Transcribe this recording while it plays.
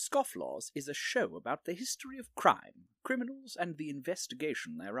Scofflaws is a show about the history of crime, criminals, and the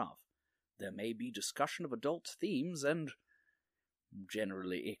investigation thereof. There may be discussion of adult themes and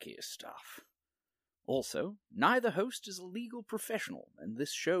generally icky stuff. Also, neither host is a legal professional, and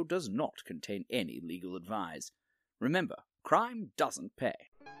this show does not contain any legal advice. Remember, crime doesn't pay.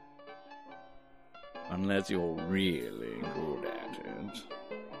 Unless you're really good at it.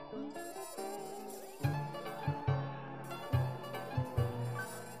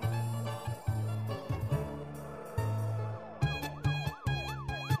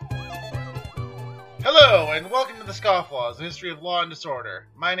 Hello, and welcome to the Scofflaws, the history of law and disorder.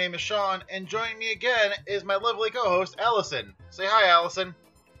 My name is Sean, and joining me again is my lovely co-host, Allison. Say hi, Allison.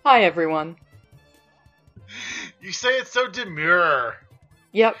 Hi, everyone. You say it so demure.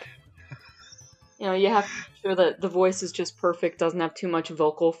 Yep. You have to make sure that the voice is just perfect, doesn't have too much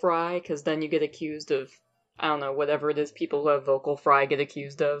vocal fry, because then you get accused of, I don't know, whatever it is people who have vocal fry get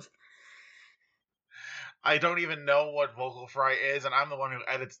accused of. I don't even know what vocal fry is, and I'm the one who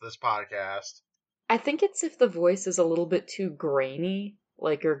edits this podcast. I think it's if the voice is a little bit too grainy,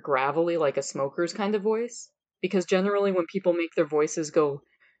 or gravelly, like a smoker's kind of voice. Because generally when people make their voices go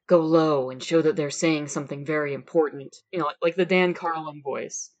low and show that they're saying something very important, like the Dan Carlin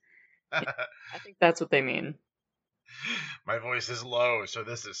voice. I think that's what they mean. My voice is low, so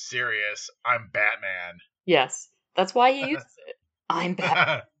this is serious. I'm Batman. Yes, that's why he uses it. I'm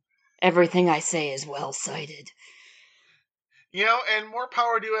Batman. Everything I say is well-cited. And more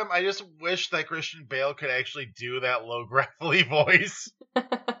power to him. I just wish that Christian Bale could actually do that low, gravelly voice.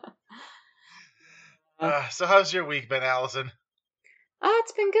 So how's your week been, Allison?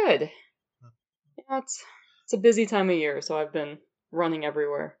 It's been good. It's a busy time of year, so I've been running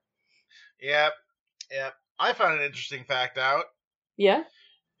everywhere. Yep. I found an interesting fact out. Yeah?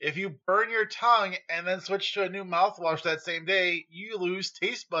 If you burn your tongue and then switch to a new mouthwash that same day, you lose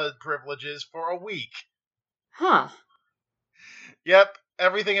taste bud privileges for a week. Huh. Yep,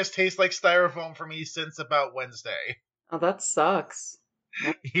 everything has tasted like styrofoam for me since about Wednesday. Oh, that sucks.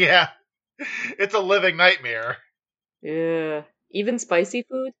 Yeah, it's a living nightmare. Yeah. Even spicy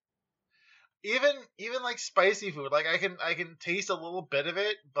food? Even like spicy food, like I can taste a little bit of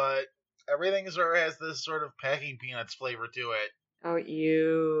it, but everything has this sort of packing peanuts flavor to it. Oh,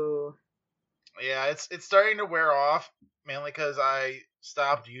 ew. Yeah, it's starting to wear off, mainly because I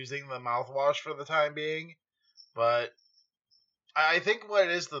stopped using the mouthwash for the time being, but I think what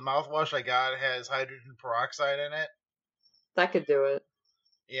it is, the mouthwash I got has hydrogen peroxide in it. That could do it.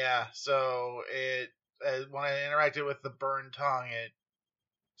 Yeah, so when I interacted with the burned tongue, it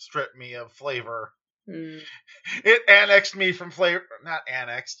stripped me of flavor. Mm. It annexed me from flavor, not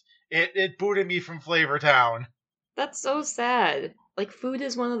annexed. It booted me from Flavor Town. That's so sad. Food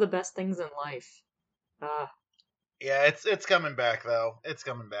is one of the best things in life. Yeah, it's coming back though. It's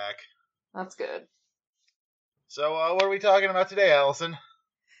coming back. That's good. So, what are we talking about today, Allison?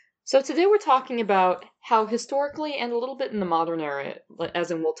 So today we're talking about how historically and a little bit in the modern era,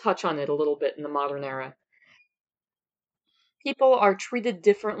 as in we'll touch on it a little bit in the modern era, people are treated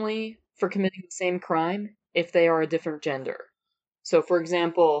differently for committing the same crime if they are a different gender. So, for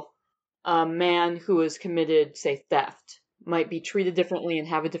example, a man who has committed, say, theft might be treated differently and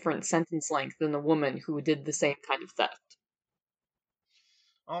have a different sentence length than a woman who did the same kind of theft.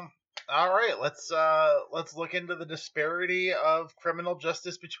 All right, let's look into the disparity of criminal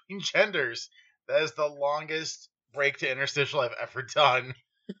justice between genders. That is the longest break to interstitial I've ever done.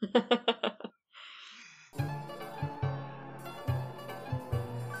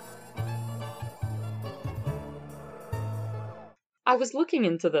 I was looking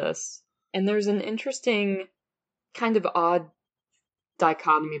into this, and there's an interesting, kind of odd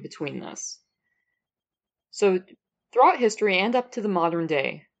dichotomy between this. So, throughout history and up to the modern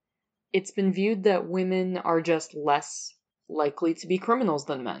day, it's been viewed that women are just less likely to be criminals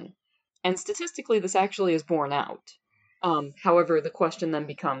than men. And statistically, this actually is borne out. However, the question then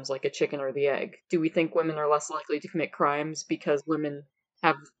becomes like a chicken or the egg. Do we think women are less likely to commit crimes because women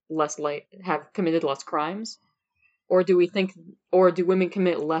have have committed less crimes? Or do women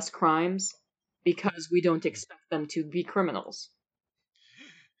commit less crimes because we don't expect them to be criminals?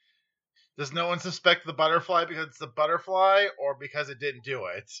 Does no one suspect the butterfly because it's a butterfly or because it didn't do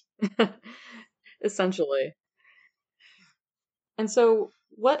it? Essentially. And so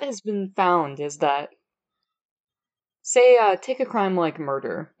what has been found is that, say, take a crime like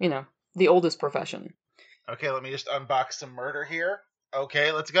murder, the oldest profession. Okay, let me just unbox some murder here.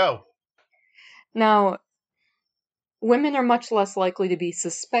 Okay, let's go. Now, women are much less likely to be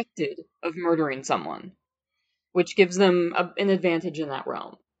suspected of murdering someone, which gives them an advantage in that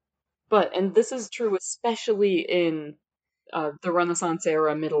realm. And this is true especially in the Renaissance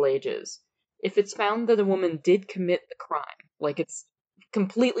era, Middle Ages, if it's found that a woman did commit the crime, like it's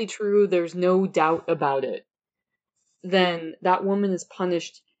completely true, there's no doubt about it, then that woman is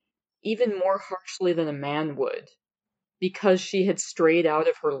punished even more harshly than a man would, because she had strayed out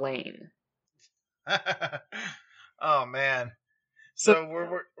of her lane. Oh man. So So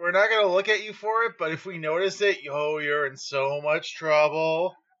we're not gonna look at you for it, but if we notice it, you're in so much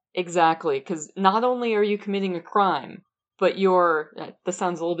trouble. exactly, because not only are you committing a crime, but this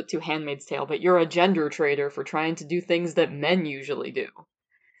sounds a little bit too Handmaid's Tale, but you're a gender traitor for trying to do things that men usually do.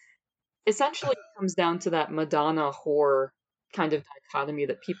 Essentially, it comes down to that Madonna whore kind of dichotomy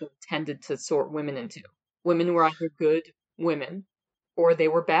that people tended to sort women into. Women were either good women, or they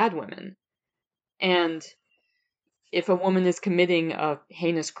were bad women. And if a woman is committing a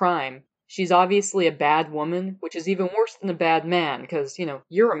heinous crime, she's obviously a bad woman, which is even worse than a bad man, because,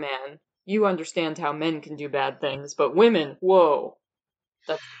 you're a man. You understand how men can do bad things, but women, whoa.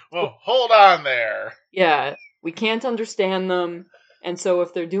 Well, hold on there. Yeah, we can't understand them, and so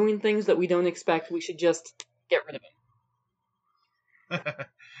if they're doing things that we don't expect, we should just get rid of them.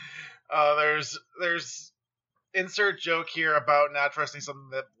 There's insert joke here about not trusting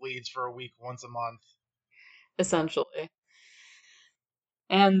something that bleeds for a week once a month. Essentially.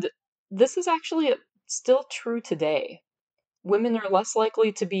 And this is actually still true today. Women are less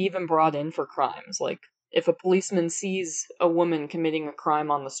likely to be even brought in for crimes. Like, if a policeman sees a woman committing a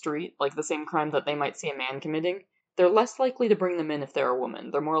crime on the street, like the same crime that they might see a man committing, they're less likely to bring them in if they're a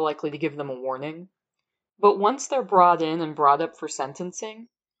woman. They're more likely to give them a warning. But once they're brought in and brought up for sentencing,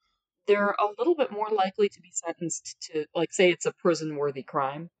 they're a little bit more likely to be sentenced to, like, say it's a prison-worthy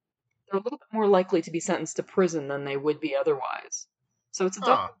crime. They're a little bit more likely to be sentenced to prison than they would be otherwise. So it's a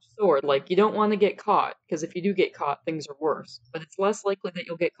double-edged sword. Like, you don't want to get caught, because if you do get caught, things are worse. But it's less likely that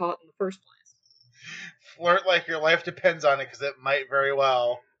you'll get caught in the first place. Flirt like your life depends on it, because it might very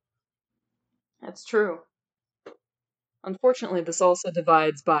well. That's true. Unfortunately, this also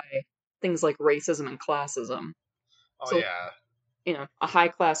divides by things like racism and classism. Oh, So, yeah. a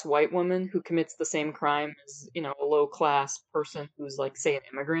high-class white woman who commits the same crime as, a low-class person who's, like, say, an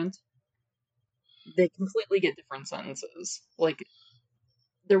immigrant, they completely get different sentences. Like,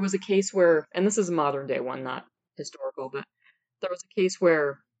 there was a case where, and this is a modern day one, not historical, but there was a case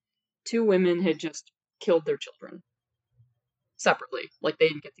where two women had just killed their children separately. Like, they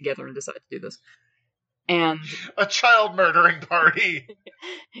didn't get together and decide to do this. And a child murdering party.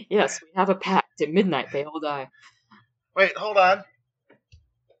 Yes, we have a pact. At midnight, they all die. Wait, hold on.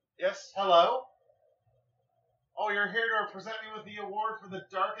 Yes, hello? Oh, you're here to present me with the award for the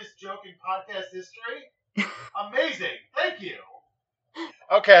darkest joke in podcast history? Amazing! Thank you!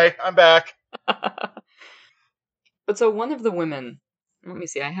 Okay, I'm back. But so one of the women, let me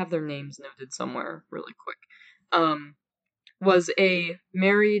see, I have their names noted somewhere really quick, was a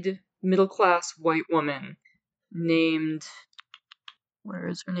married middle-class white woman named, where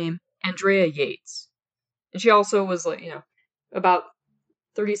is her name? Andrea Yates. And she also was, like, about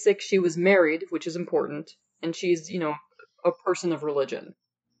 36. She was married, which is important, and she's, a person of religion.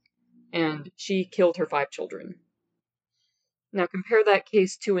 And she killed her 5 children. Now compare that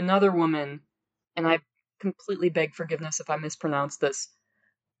case to another woman, and I completely beg forgiveness if I mispronounce this,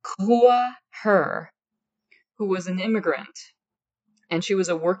 Kua Her, who was an immigrant, and she was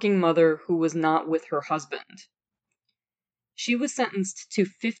a working mother who was not with her husband. She was sentenced to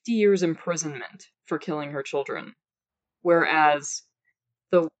 50 years imprisonment for killing her children, whereas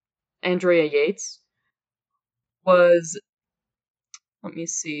the Andrea Yates was, let me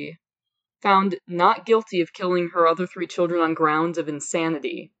see, found not guilty of killing her other 3 children on grounds of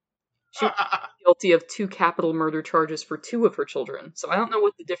insanity. She was guilty of 2 capital murder charges for 2 of her children. So I don't know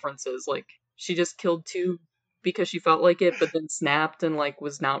what the difference is. Like, she just killed 2 because she felt like it, but then snapped and, like,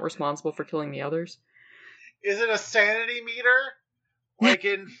 was not responsible for killing the others. Is it a sanity meter? Like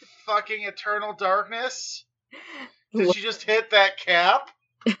in fucking Eternal Darkness? Did she just hit that cap?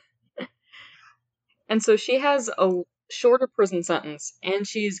 And so she has a shorter prison sentence, and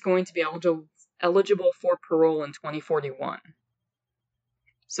she's going to be eligible for parole in 2041.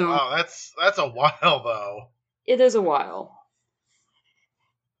 So, wow, that's a while, though. It is a while.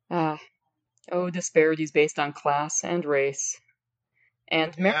 Disparities based on class and race.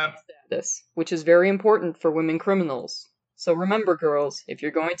 And marital status, which is very important for women criminals. So remember, girls, if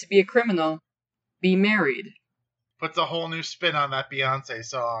you're going to be a criminal, be married. Puts a whole new spin on that Beyonce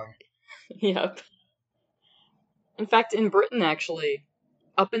song. Yep. In fact, in Britain, actually,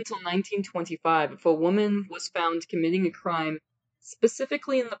 up until 1925, if a woman was found committing a crime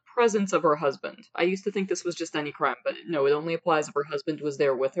specifically in the presence of her husband, I used to think this was just any crime, but no, it only applies if her husband was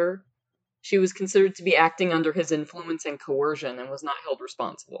there with her, she was considered to be acting under his influence and coercion and was not held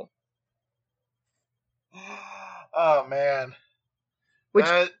responsible. Oh man. Which,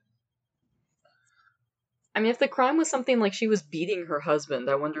 That I mean, if the crime was something like she was beating her husband,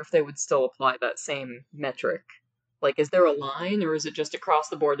 I wonder if they would still apply that same metric. Like, is there a line, or is it just across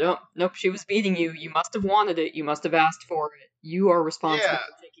the board? Nope, she was beating you. You must have wanted it. You must have asked for it. You are responsible yeah.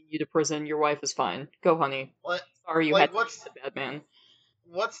 for taking you to prison. Your wife is fine. Go, honey. Like, Sorry you like had to be the bad man.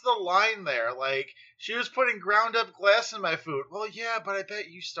 what's the line there? Like, she was putting ground up glass in my food. Well, yeah, but I bet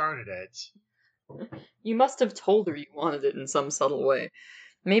you started it. You must have told her you wanted it in some subtle way.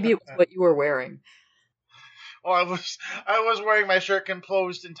 Maybe it was what you were wearing. Well, I was wearing my shirt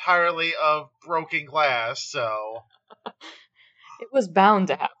composed entirely of broken glass, so It was bound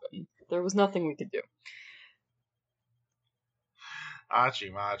to happen. There was nothing we could do. achi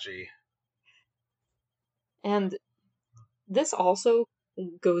machi. And this also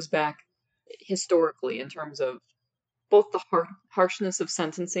goes back historically in terms of both the harshness of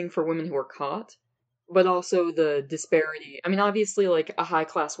sentencing for women who are caught, but also the disparity. I mean, obviously, like, a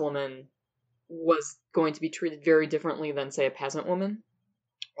high-class woman was going to be treated very differently than, say, a peasant woman.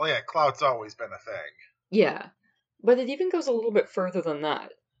 Well, yeah, clout's always been a thing. Yeah, but it even goes a little bit further than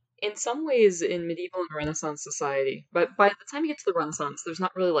that. In some ways, in medieval and Renaissance society, but by the time you get to the Renaissance, there's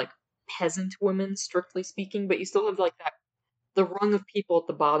not really, like, peasant women, strictly speaking, but you still have, like, the rung of people at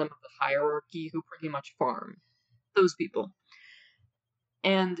the bottom of the hierarchy who pretty much farm. Those people.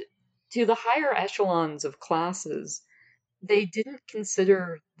 And to the higher echelons of classes, they didn't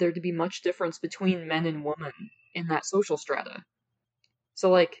consider there to be much difference between men and women in that social strata. So,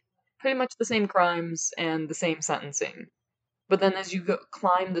 like, pretty much the same crimes and the same sentencing. But then as you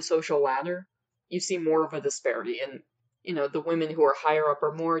climb the social ladder, you see more of a disparity. And, the women who are higher up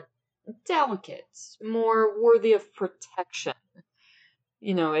are more delicate, more worthy of protection.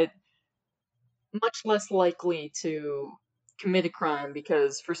 It much less likely to commit a crime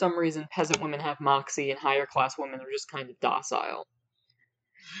because for some reason peasant women have moxie and higher class women are just kind of docile.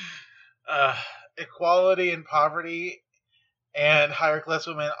 Equality and poverty, and higher class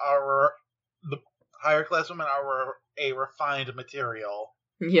women are a refined material.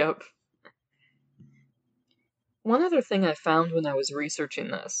 Yep. One other thing I found when I was researching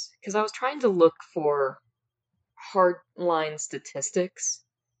this, because I was trying to look for hardline statistics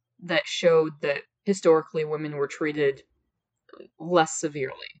that showed that historically women were treated less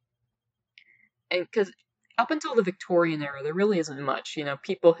severely. And because up until the Victorian era, there really isn't much.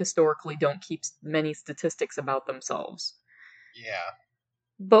 People historically don't keep many statistics about themselves. Yeah.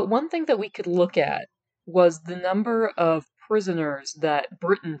 But one thing that we could look at was the number of prisoners that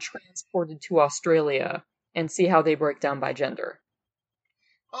Britain transported to Australia and see how they break down by gender.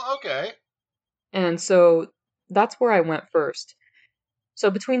 Oh, okay. And so that's where I went first.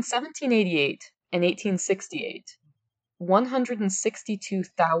 So between 1788 and 1868,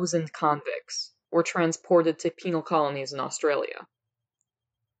 162,000 convicts were transported to penal colonies in Australia.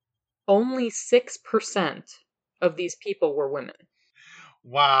 Only 6% of these people were women.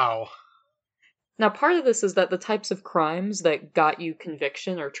 Wow. Now, part of this is that the types of crimes that got you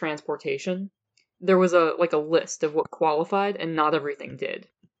conviction or transportation, there was a list of what qualified, and not everything did.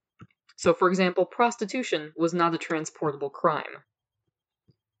 So, for example, prostitution was not a transportable crime.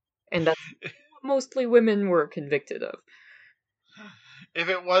 And that's what mostly women were convicted of. If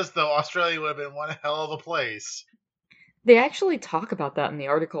it was, though, Australia would have been one hell of a place. They actually talk about that in the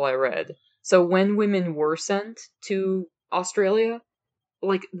article I read. So when women were sent to Australia,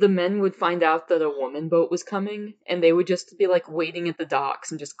 like, the men would find out that a woman boat was coming, and they would just be, like, waiting at the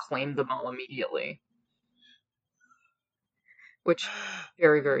docks and just claim them all immediately. Which,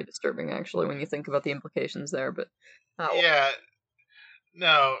 very, very disturbing, actually, when you think about the implications there, but... Yeah.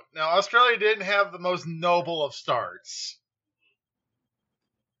 No, Australia didn't have the most noble of starts.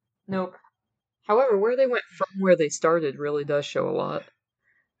 Nope. However, where they went from where they started really does show a lot.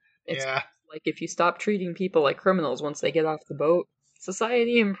 It's like if you stop treating people like criminals once they get off the boat,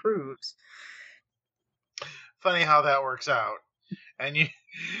 society improves. Funny how that works out. And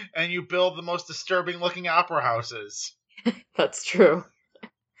you build the most disturbing looking opera houses. That's true.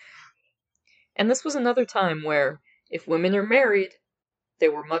 And this was another time where, if women are married, they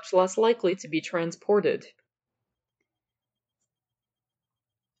were much less likely to be transported.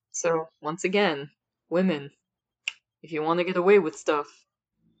 So, once again, women, if you want to get away with stuff,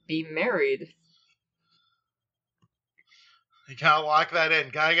 be married. You gotta lock that in.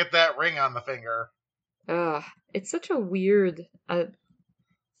 Gotta get that ring on the finger. It's such a weird...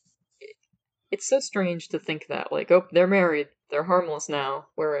 it's so strange to think that, like, oh, they're married, they're harmless now,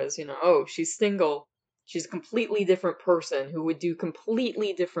 whereas, oh, she's single, She's a completely different person who would do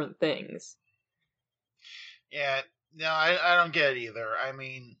completely different things. Yeah, no, I don't get it either. I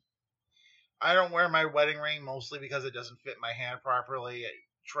mean, I don't wear my wedding ring mostly because it doesn't fit my hand properly.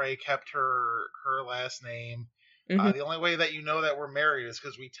 Trey kept her last name. Hmm. The only way that you know that we're married is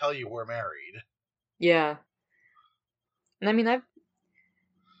because we tell you we're married. Yeah. And I mean,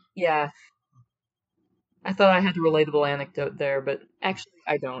 yeah, I thought I had a relatable anecdote there, but actually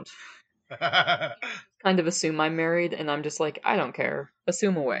I don't. Yeah, Kind of assume I'm married, and I'm just like, I don't care.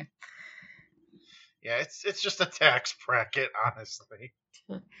 Assume away. it's just a tax bracket, honestly.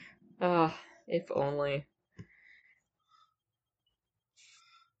 Ah, if only.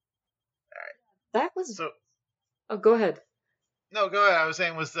 That was. So Oh, go ahead. no, go ahead. I was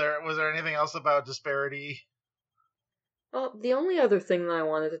saying, was there anything else about disparity? Well, the only other thing that I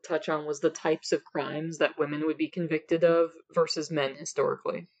wanted to touch on was the types of crimes that women would be convicted of versus men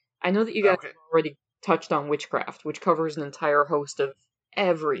historically. I know that you guys Okay. have already touched on witchcraft, which covers an entire host of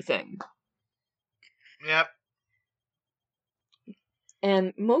everything. Yep.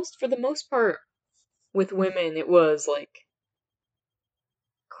 And for the most part, with women, it was like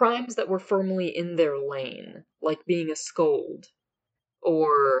crimes that were firmly in their lane, like being a scold,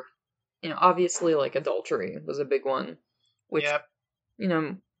 or, obviously like adultery was a big one, which, Yep.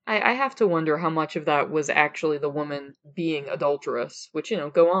 I have to wonder how much of that was actually the woman being adulterous, which,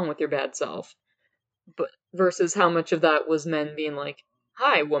 go on with your bad self, but versus how much of that was men being like,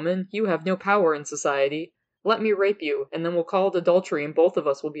 hi, woman, you have no power in society. Let me rape you, and then we'll call it adultery, and both of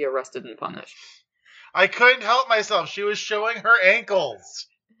us will be arrested and punished. I couldn't help myself. She was showing her ankles.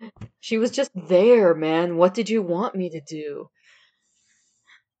 She was just there, man. What did you want me to do?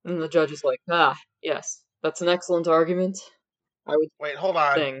 And the judge is like, yes, that's an excellent argument. I would Wait, hold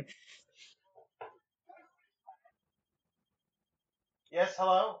on. thing. Yes,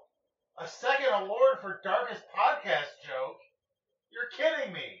 hello? A second award for Darkest Podcast joke? You're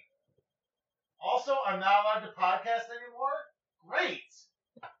kidding me. Also, I'm not allowed to podcast anymore? Great.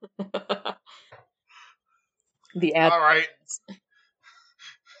 The ad. All right.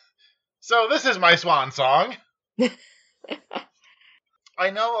 So this is my swan song. I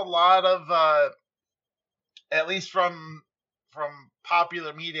know a lot of, at least from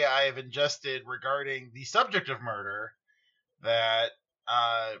popular media I have ingested regarding the subject of murder, that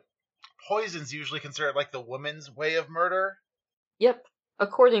uh, poison's usually considered like the woman's way of murder. Yep.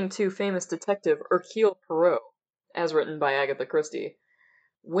 According to famous detective Hercule Poirot, as written by Agatha Christie,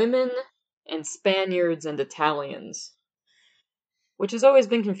 women and Spaniards and Italians. Which has always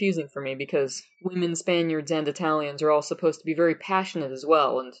been confusing for me because women, Spaniards, and Italians are all supposed to be very passionate as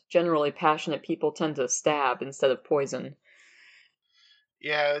well, and generally passionate people tend to stab instead of poison.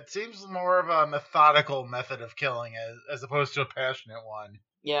 Yeah, it seems more of a methodical method of killing as opposed to a passionate one.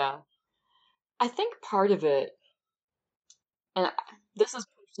 Yeah. I think part of it, and this is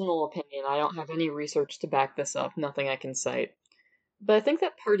personal opinion, I don't have any research to back this up, nothing I can cite, but I think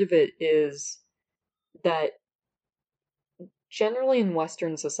that part of it is that generally in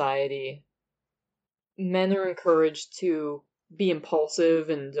Western society, men are encouraged to be impulsive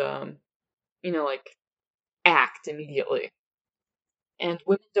and, like act immediately. And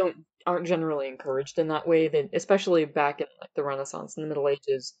women aren't generally encouraged in that way. That especially back in like the Renaissance and the Middle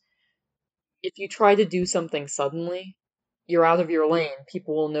Ages, if you try to do something suddenly, you're out of your lane.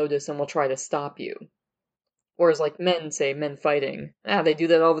 People will notice and will try to stop you. Whereas like men fighting, they do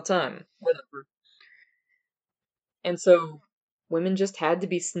that all the time. Whatever. And so women just had to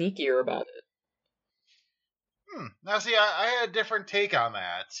be sneakier about it. Now, see, I had a different take on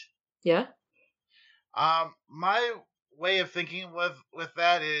that. Yeah. My way of thinking with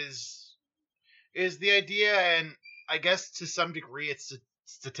that is the idea, and I guess to some degree, it's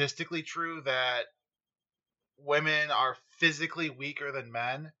statistically true that women are physically weaker than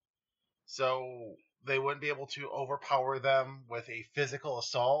men, so they wouldn't be able to overpower them with a physical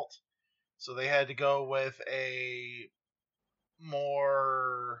assault. So they had to go with a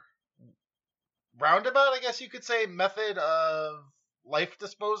more roundabout, I guess you could say, method of life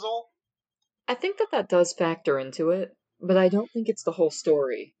disposal. I think that does factor into it, but I don't think it's the whole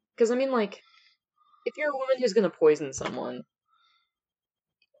story. Because I mean, like, if you're a woman who's gonna poison someone,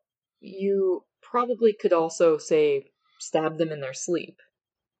 you probably could also say stab them in their sleep.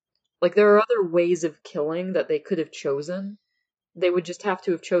 Like there are other ways of killing that they could have chosen. They would just have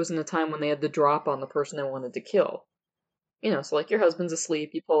to have chosen a time when they had the drop on the person they wanted to kill. So like your husband's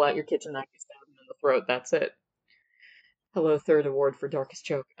asleep, you pull out your kitchen knife, you stab him in the throat, that's it. Hello, third award for darkest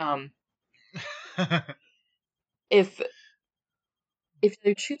joke. If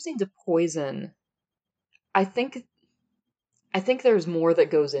they're choosing to poison, I think I think there's more that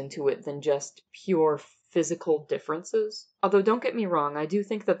goes into it than just pure physical differences. Although, don't get me wrong, I do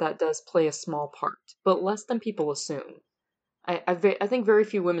think that that does play a small part, but less than people assume. I think very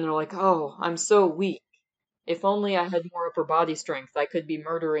few women are like, oh, I'm so weak. If only I had more upper body strength, I could be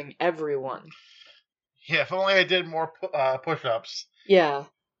murdering everyone. Yeah, if only I did more push-ups. Yeah.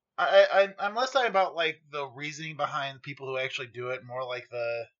 I'm less talking about like the reasoning behind people who actually do it, more like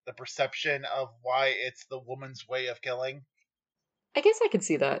the perception of why it's the woman's way of killing. I guess I could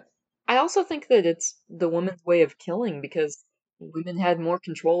see that. I also think that it's the woman's way of killing because women had more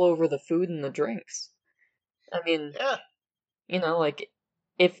control over the food and the drinks. I mean, Yeah. like,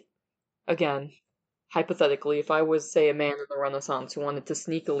 if, again, hypothetically, if I was, say, a man in the Renaissance who wanted to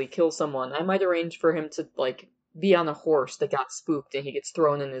sneakily kill someone, I might arrange for him to, like, be on a horse that got spooked and he gets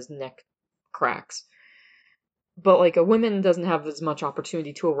thrown and his neck cracks. But, like, a woman doesn't have as much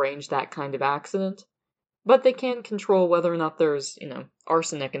opportunity to arrange that kind of accident. But they can control whether or not there's,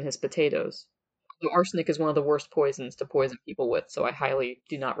 arsenic in his potatoes. The arsenic is one of the worst poisons to poison people with, so I highly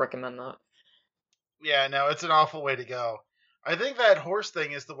do not recommend that. Yeah, no, it's an awful way to go. I think that horse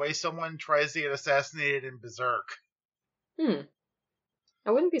thing is the way someone tries to get assassinated in Berserk. I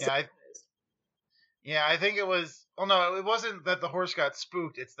wouldn't be surprised. I think it was. Oh no, it wasn't that the horse got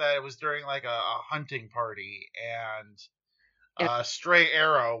spooked. It's that it was during like a hunting party and a stray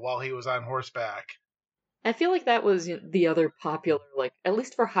arrow while he was on horseback. I feel like that was the other popular, like, at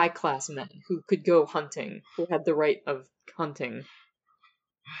least for high class men who could go hunting, who had the right of hunting.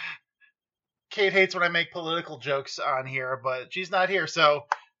 Kate hates when I make political jokes on here, but she's not here, so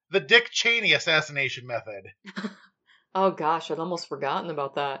the Dick Cheney assassination method. Oh gosh, I'd almost forgotten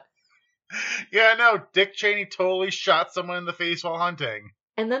about that. Yeah, no, Dick Cheney totally shot someone in the face while hunting.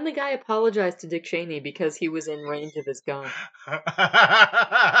 And then the guy apologized to Dick Cheney because he was in range of his gun.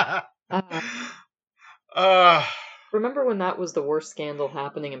 Remember when that was the worst scandal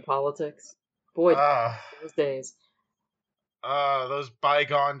happening in politics? Boy, those days. Those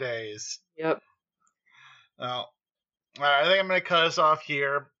bygone days. Yep. Well, I think I'm going to cut us off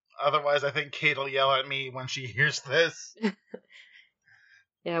here. Otherwise, I think Kate will yell at me when she hears this.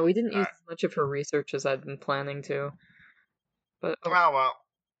 Yeah, we didn't use as much of her research as I'd been planning to. But well.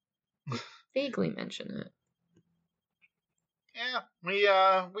 Vaguely mention it. Yeah,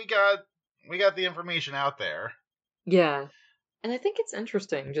 we got the information out there. Yeah. And I think it's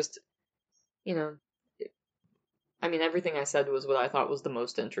interesting, just, I mean, everything I said was what I thought was the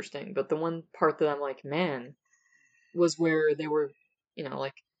most interesting, but the one part that I'm like, man, was where they were,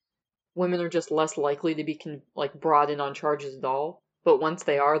 like, women are just less likely to be, brought in on charges at all, but once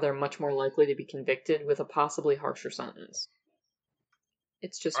they are, they're much more likely to be convicted with a possibly harsher sentence.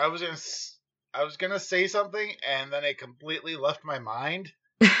 It's just... I was gonna say something, and then it completely left my mind.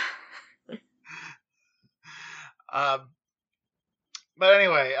 But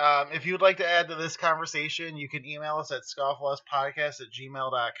anyway, if you would like to add to this conversation, you can email us at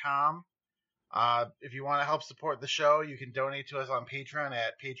scofflawspodcast@gmail.com. If you want to help support the show, you can donate to us on Patreon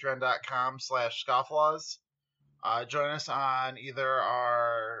at patreon.com/scofflaws. Join us on either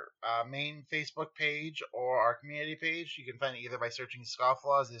our main Facebook page or our community page. You can find it either by searching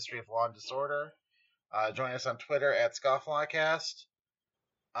Scofflaws, the History of Law and Disorder. Join us on Twitter at Scofflawcast.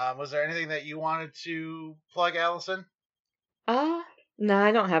 Was there anything that you wanted to plug, Allison? No,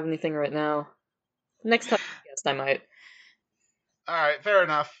 I don't have anything right now. Next time I might. Alright, fair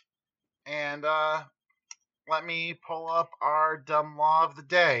enough. And let me pull up our dumb law of the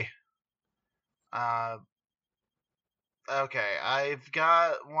day. Okay, I've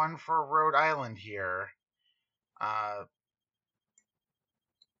got one for Rhode Island here.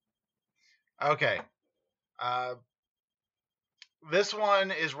 Okay. This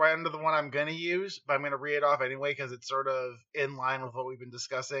one is right under the one I'm going to use, but I'm going to read it off anyway because it's sort of in line with what we've been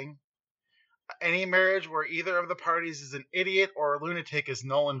discussing. Any marriage where either of the parties is an idiot or a lunatic is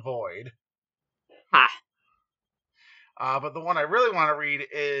null and void. But the one I really want to read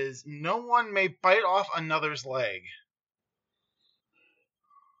is no one may bite off another's leg.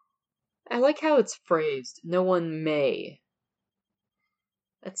 I like how it's phrased. No one may.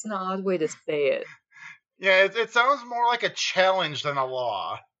 That's an odd way to say it. Yeah, it sounds more like a challenge than a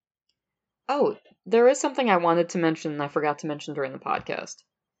law. Oh, there is something I wanted to mention and I forgot to mention during the podcast.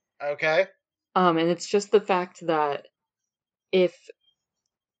 Okay. And it's just the fact that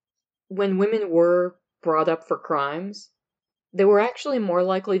when women were brought up for crimes, they were actually more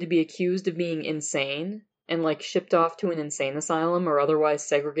likely to be accused of being insane and, shipped off to an insane asylum or otherwise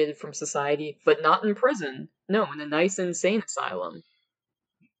segregated from society, but not in prison. No, in a nice insane asylum.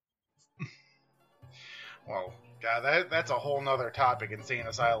 Well, God, that's a whole nother topic, insane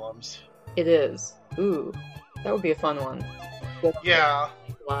asylums. It is. Ooh, that would be a fun one. Yeah,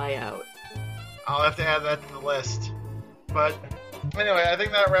 Fly out. I'll have to add that to the list. But anyway, I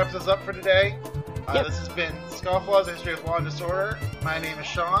think that wraps us up for today. Yep. This has been Scofflaws, A History of Law and Disorder. My name is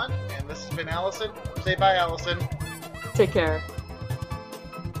Sean, and this has been Allison. Say bye, Allison. Take care.